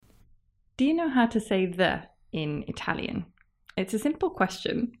Do you know how to say the in Italian? It's a simple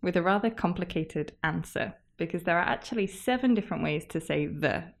question with a rather complicated answer because there are actually 7 different ways to say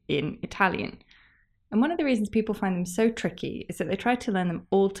the in Italian. And one of the reasons people find them so tricky is that they try to learn them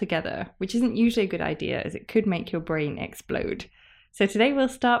all together, which isn't usually a good idea as it could make your brain explode. So today we'll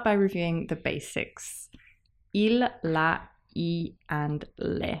start by reviewing the basics. Il, la, I, and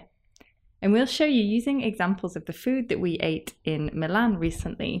le. And we'll show you using examples of the food that we ate in Milan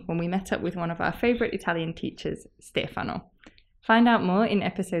recently when we met up with one of our favourite Italian teachers, Stefano. Find out more in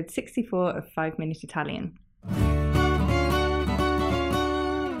episode 64 of 5 Minute Italian.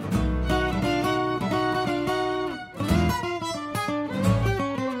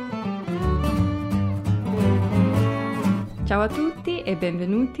 Ciao a tutti e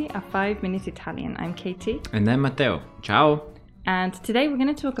benvenuti a 5 Minute Italian. I'm Katie. And I'm Matteo. Ciao! And today we're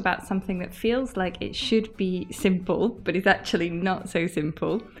going to talk about something that feels like it should be simple, but is actually not so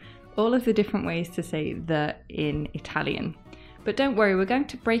simple. All of the different ways to say the in Italian. But don't worry, we're going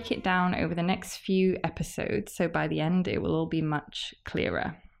to break it down over the next few episodes, so by the end it will all be much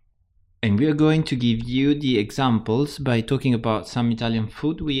clearer. And we are going to give you the examples by talking about some Italian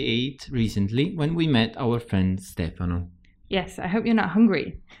food we ate recently when we met our friend Stefano. Yes, I hope you're not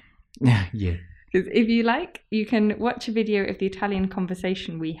hungry. Yeah. Because if you like, you can watch a video of the Italian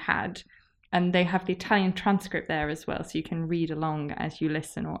conversation we had, and they have the Italian transcript there as well, so you can read along as you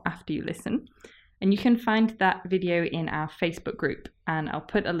listen or after you listen. And you can find that video in our Facebook group, and I'll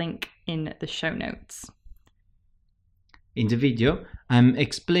put a link in the show notes. In the video, I'm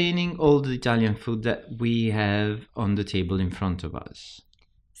explaining all the Italian food that we have on the table in front of us.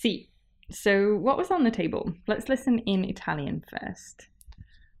 Sì. So what was on the table? Let's listen in Italian first.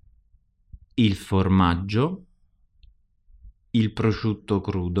 Il formaggio, il prosciutto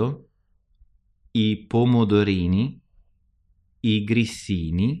crudo, I pomodorini, I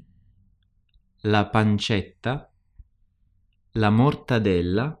grissini, la pancetta, la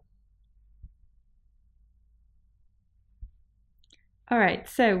mortadella. All right,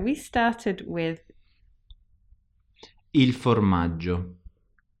 so we started with il formaggio,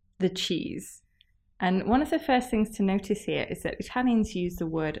 the cheese. And one of the first things to notice here is that Italians use the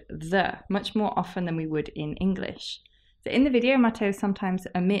word the much more often than we would in English. So in the video, Matteo sometimes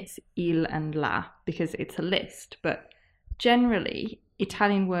omits il and la because it's a list, but generally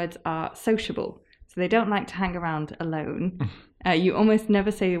Italian words are sociable, so they don't like to hang around alone. You almost never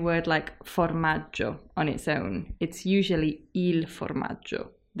say a word like formaggio on its own. It's usually il formaggio,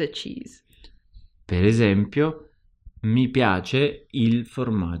 the cheese. Per esempio, mi piace il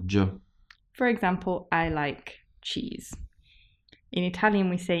formaggio. For example, I like cheese. In Italian,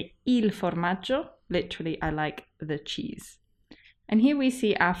 we say il formaggio, literally, I like the cheese. And here we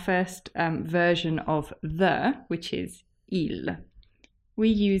see our first version of the, which is il. We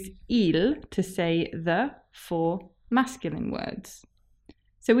use il to say the for masculine words.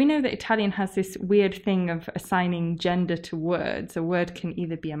 So we know that Italian has this weird thing of assigning gender to words. A word can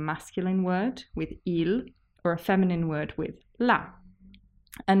either be a masculine word with il or a feminine word with la.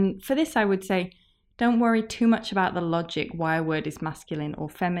 And for this, I would say, don't worry too much about the logic why a word is masculine or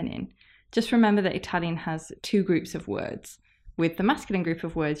feminine. Just remember that Italian has 2 groups of words. With the masculine group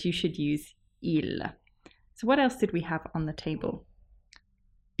of words, you should use il. So what else did we have on the table?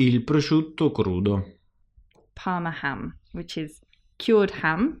 Il prosciutto crudo. Parma ham, which is cured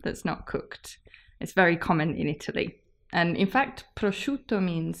ham that's not cooked. It's very common in Italy. And in fact, prosciutto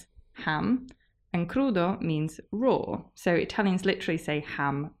means ham, and crudo means raw. So Italians literally say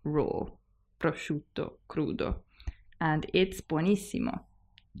ham raw. Prosciutto crudo. And it's buonissimo.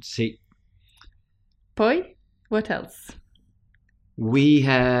 Sì. Poi, what else? We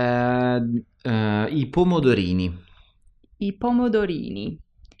had I pomodorini. I pomodorini.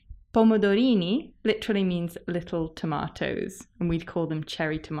 Pomodorini literally means little tomatoes, and we'd call them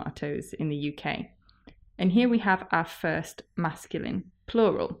cherry tomatoes in the UK. And here we have our first masculine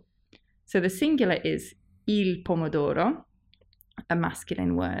plural. So the singular is il pomodoro, a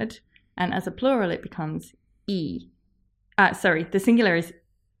masculine word, and as a plural it becomes i. The singular is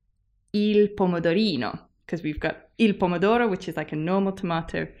il pomodorino, because we've got il pomodoro, which is like a normal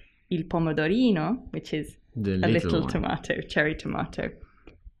tomato, il pomodorino, which is a little tomato, cherry tomato.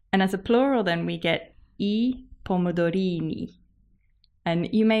 And as a plural then we get I pomodorini.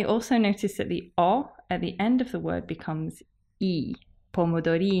 And you may also notice that the o at the end of the word becomes I,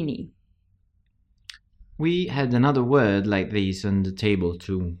 pomodorini. We had another word like this on the table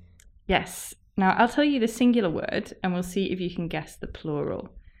too. Yes. Now I'll tell you the singular word and we'll see if you can guess the plural.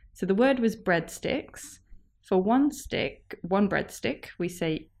 So the word was breadsticks. For one breadstick, we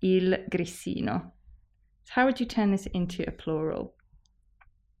say il grissino. So how would you turn this into a plural?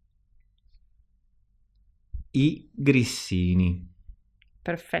 I grissini.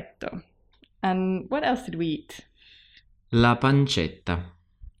 Perfetto. And what else did we eat? La pancetta.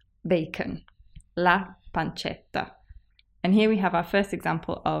 Bacon. La pancetta. And here we have our first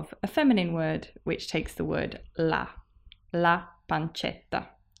example of a feminine word which takes the word la. La pancetta.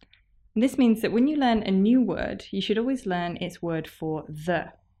 And this means that when you learn a new word, you should always learn its word for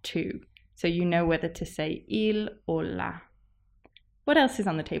the too. So you know whether to say il or la. What else is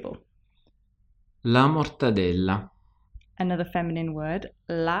on the table? La mortadella. Another feminine word,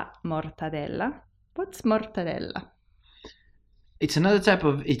 la mortadella. What's mortadella? It's another type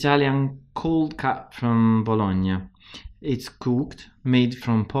of Italian cold cut from Bologna. It's cooked, made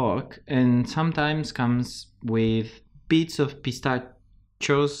from pork, and sometimes comes with bits of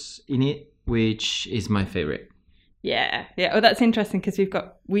pistachios in it, which is my favorite. Yeah. Oh, that's interesting because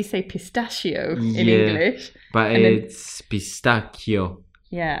we say pistachio in Yeah, English. But And then- it's pistachio.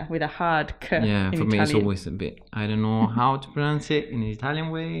 Yeah, with a hard k. Yeah, in for me it's Italian. always a bit. I don't know how to pronounce it in the Italian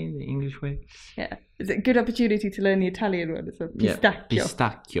way, the English way. Yeah. It's a good opportunity to learn the Italian word. So Yeah, pistachio.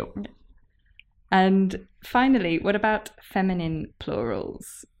 pistachio. And finally, what about feminine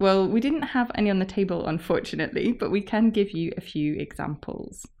plurals? Well, we didn't have any on the table, unfortunately, but we can give you a few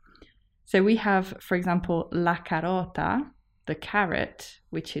examples. So we have, for example, la carota, the carrot,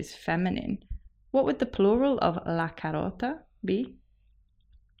 which is feminine. What would the plural of la carota be?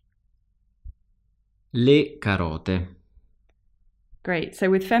 Le carote. Great. So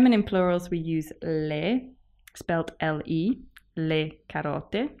with feminine plurals, we use le, spelled L-E, le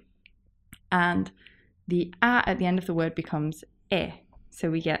carote. And the a at the end of the word becomes e. So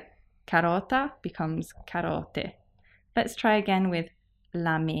we get carota becomes carote. Let's try again with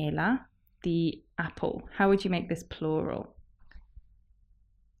la mela, the apple. How would you make this plural?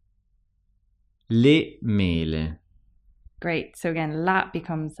 Le mele. Great. So again, la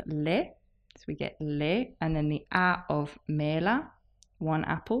becomes le. So we get le. And then the a of mela, one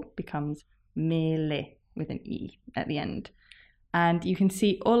apple, becomes mele with an e at the end. And you can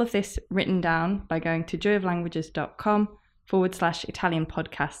see all of this written down by going to joyoflanguages.com/Italian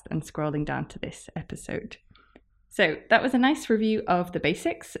podcast and scrolling down to this episode. So that was a nice review of the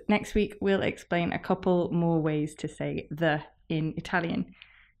basics. Next week, we'll explain a couple more ways to say the in Italian.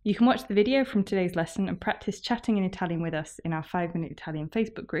 You can watch the video from today's lesson and practice chatting in Italian with us in our 5-Minute Italian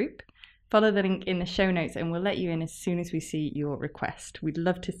Facebook group. Follow the link in the show notes and we'll let you in as soon as we see your request. We'd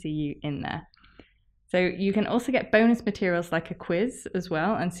love to see you in there. So you can also get bonus materials like a quiz as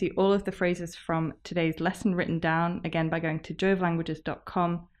well and see all of the phrases from today's lesson written down, again, by going to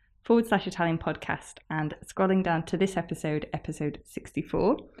joyoflanguages.com/Italian podcast and scrolling down to this episode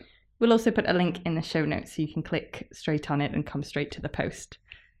 64. We'll also put a link in the show notes so you can click straight on it and come straight to the post.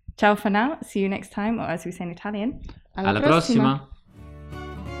 Ciao for now. See you next time, or as we say in Italian, Alla prossima.